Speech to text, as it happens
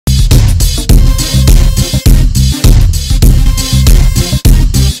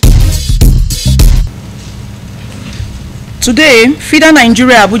Today, FIDA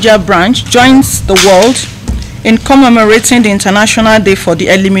Nigeria Abuja branch joins the world in commemorating the International Day for the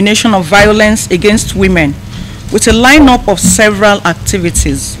Elimination of Violence Against Women with a lineup of several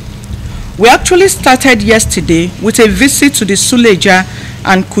activities. We actually started yesterday with a visit to the Suleja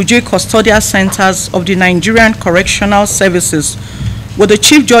and Kuje custodial centers of the Nigerian Correctional Services with the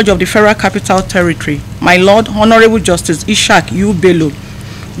Chief Judge of the Federal Capital Territory, my Lord Honorable Justice Ishaq U. Bello,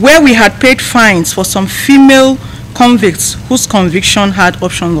 where we had paid fines for some female convicts whose conviction had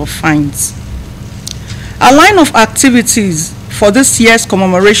options of fines. A line of activities for this year's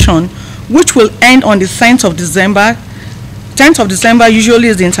commemoration, which will end on the 10th of December. 10th of December usually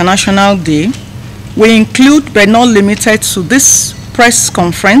is the International Day. We include, but not limited to, this press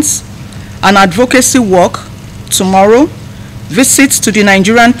conference, an advocacy walk tomorrow, visits to the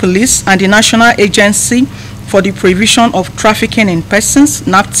Nigerian Police and the National Agency for the Prevention of Trafficking in Persons,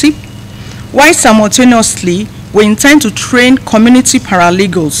 NAPTIP, while simultaneously we intend to train community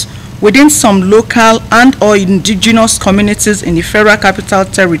paralegals within some local and or indigenous communities in the Federal Capital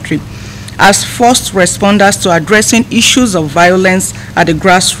Territory as first responders to addressing issues of violence at the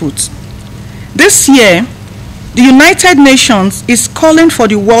grassroots. This year, the United Nations is calling for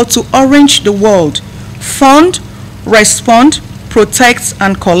the world to orange the world, fund, respond, protect,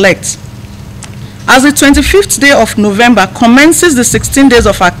 and collect. As the 25th day of November commences the 16 days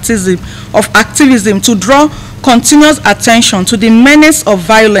of activism to draw continuous attention to the menace of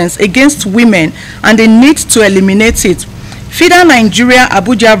violence against women and the need to eliminate it, FIDA Nigeria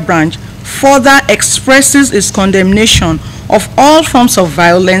Abuja branch further expresses its condemnation of all forms of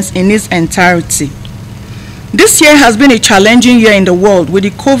violence in its entirety. This year has been a challenging year in the world with the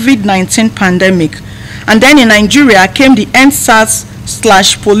COVID-19 pandemic, and then in Nigeria came the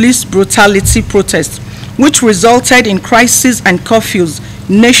EndSARS/police brutality protest, which resulted in crises and curfews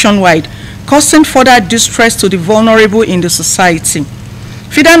nationwide, causing further distress to the vulnerable in the society.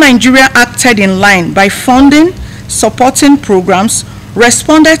 FIDA Nigeria acted in line by funding, supporting programs,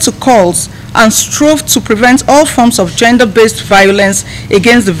 responded to calls, and strove to prevent all forms of gender-based violence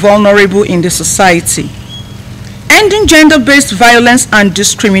against the vulnerable in the society. Ending gender-based violence and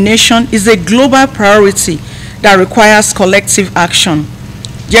discrimination is a global priority that requires collective action.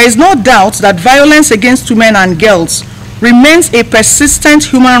 There is no doubt that violence against women and girls remains a persistent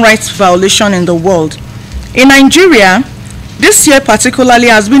human rights violation in the world. In Nigeria, this year particularly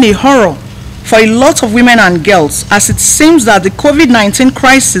has been a horror for a lot of women and girls, as it seems that the COVID-19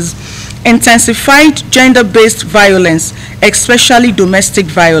 crisis intensified gender-based violence, especially domestic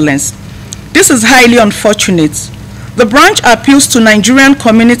violence. This is highly unfortunate. The branch appeals to Nigerian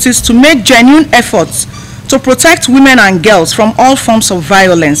communities to make genuine efforts to protect women and girls from all forms of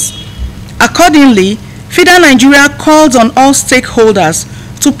violence. Accordingly, FIDA Nigeria calls on all stakeholders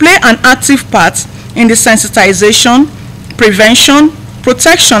to play an active part in the sensitization, prevention,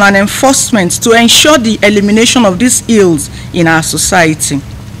 protection, and enforcement to ensure the elimination of these ills in our society.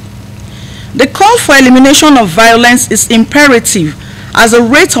 The call for elimination of violence is imperative as the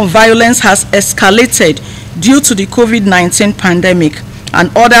rate of violence has escalated due to the COVID-19 pandemic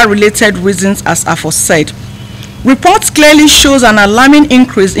and other related reasons as aforesaid. Reports clearly shows an alarming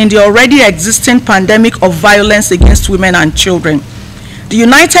increase in the already existing pandemic of violence against women and children. The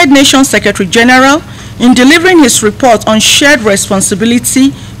United Nations Secretary General, in delivering his report on shared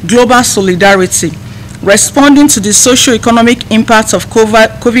responsibility, global solidarity, responding to the socio-economic impacts of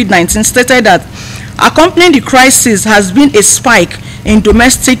COVID-19, stated that accompanying the crisis has been a spike in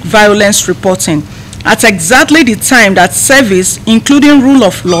domestic violence reporting at exactly the time that service, including rule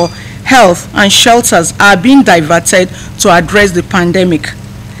of law, health, and shelters are being diverted to address the pandemic.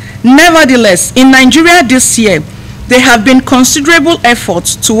 Nevertheless, in Nigeria this year, there have been considerable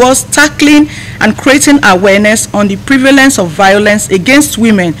efforts towards tackling and creating awareness on the prevalence of violence against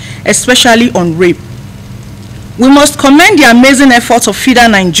women, especially on rape. We must commend the amazing efforts of FIDA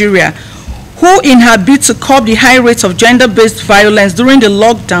Nigeria, who in her bid to curb the high rates of gender-based violence during the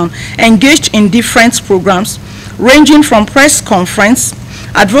lockdown engaged in different programs ranging from press conference,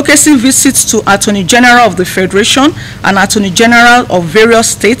 advocacy visits to Attorney General of the Federation and Attorney General of various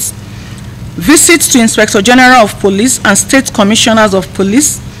states, visits to Inspector General of Police and State Commissioners of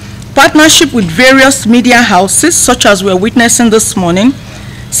Police, partnership with various media houses such as we're witnessing this morning,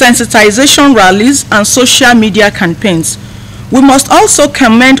 sensitization rallies, and social media campaigns. We must also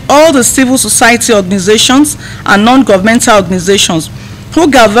commend all the civil society organizations and non-governmental organizations who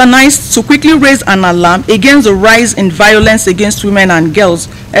galvanized to quickly raise an alarm against the rise in violence against women and girls,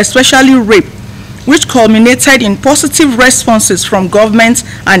 especially rape, which culminated in positive responses from government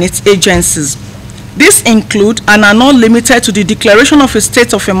and its agencies. These include and are not limited to the declaration of a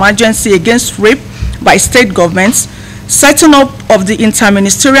state of emergency against rape by state governments, setting up of the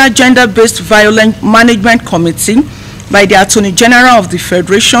Interministerial Gender-Based Violence Management Committee by the Attorney General of the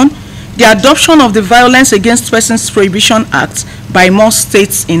Federation, the adoption of the Violence Against Persons Prohibition Act by more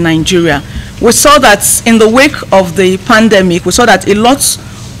states in Nigeria. We saw that in the wake of the pandemic, we saw that a lot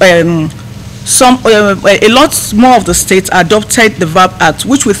more of the states adopted the VAP Act,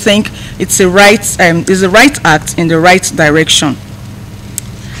 which we think is a right act in the right direction.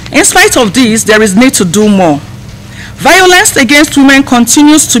 In spite of this, there is need to do more. Violence against women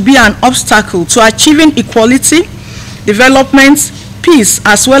continues to be an obstacle to achieving equality, development, peace,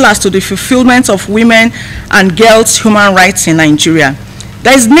 as well as to the fulfillment of women and girls' human rights in Nigeria.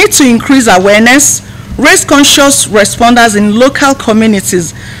 There is need to increase awareness, raise conscious responders in local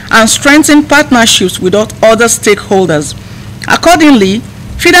communities, and strengthen partnerships with other stakeholders. Accordingly,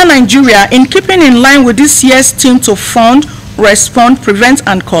 FIDA Nigeria, in keeping in line with this year's theme to fund, respond, prevent,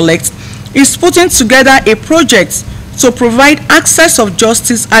 and collect, is putting together a project to provide access of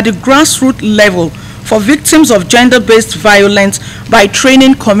justice at the grassroots level for victims of gender-based violence by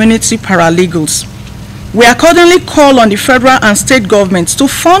training community paralegals. We accordingly call on the federal and state governments to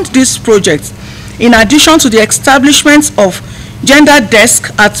fund this project, in addition to the establishment of gender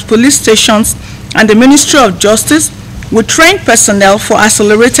desk at police stations and the Ministry of Justice, with trained personnel for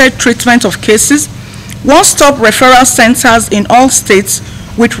accelerated treatment of cases, one-stop referral centers in all states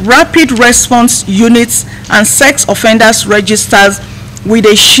with rapid response units and sex offenders registers with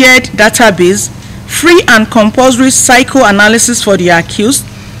a shared database, free and compulsory psychoanalysis for the accused,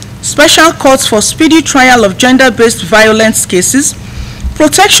 special courts for speedy trial of gender-based violence cases,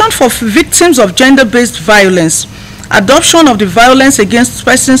 protection for victims of gender-based violence, adoption of the Violence Against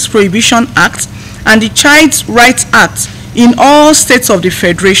Persons Prohibition Act and the Child Rights Act in all states of the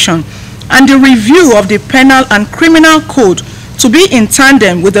Federation, and the review of the Penal and Criminal Code to be in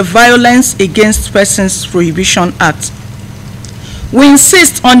tandem with the Violence Against Persons Prohibition Act. We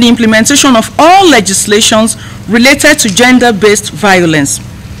insist on the implementation of all legislations related to gender-based violence.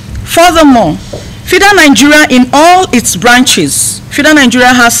 Furthermore, FIDA Nigeria in all its branches, FIDA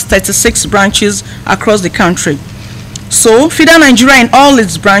Nigeria has 36 branches across the country. So, FIDA Nigeria in all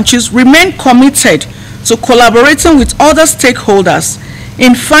its branches remain committed to collaborating with other stakeholders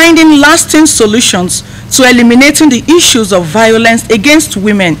in finding lasting solutions to eliminating the issues of violence against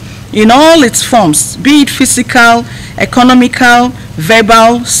women in all its forms, be it physical, economical,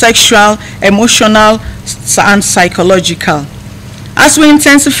 verbal, sexual, emotional, and psychological. As we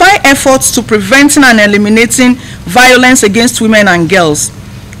intensify efforts to preventing and eliminating violence against women and girls,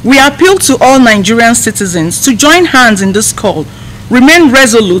 we appeal to all Nigerian citizens to join hands in this call, remain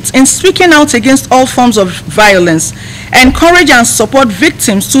resolute in speaking out against all forms of violence, encourage and support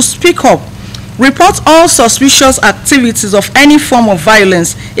victims to speak up, report all suspicious activities of any form of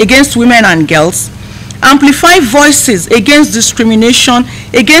violence against women and girls, amplify voices against discrimination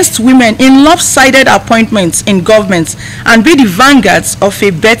against women in lopsided appointments in government, and be the vanguards of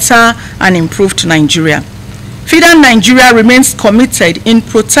a better and improved Nigeria. FIDA Nigeria remains committed in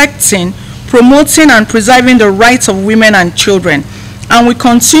protecting, promoting, and preserving the rights of women and children, and we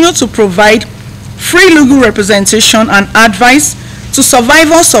continue to provide free legal representation and advice to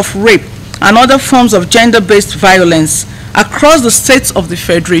survivors of rape and other forms of gender-based violence across the states of the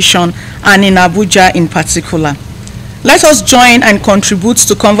Federation and in Abuja in particular. Let us join and contribute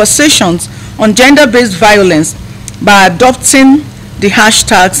to conversations on gender-based violence by adopting the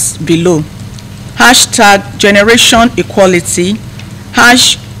hashtags below. Hashtag Generation Equality,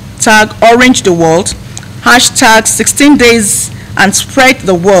 hashtag Orange the World, hashtag 16 Days and Spread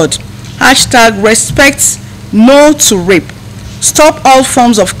the Word, hashtag Respect No to Rape, stop all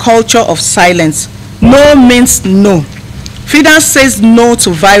forms of culture of silence. No means no. FIDA says no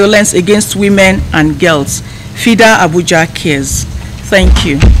to violence against women and girls. FIDA Abuja cares. Thank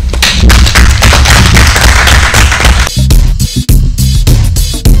you.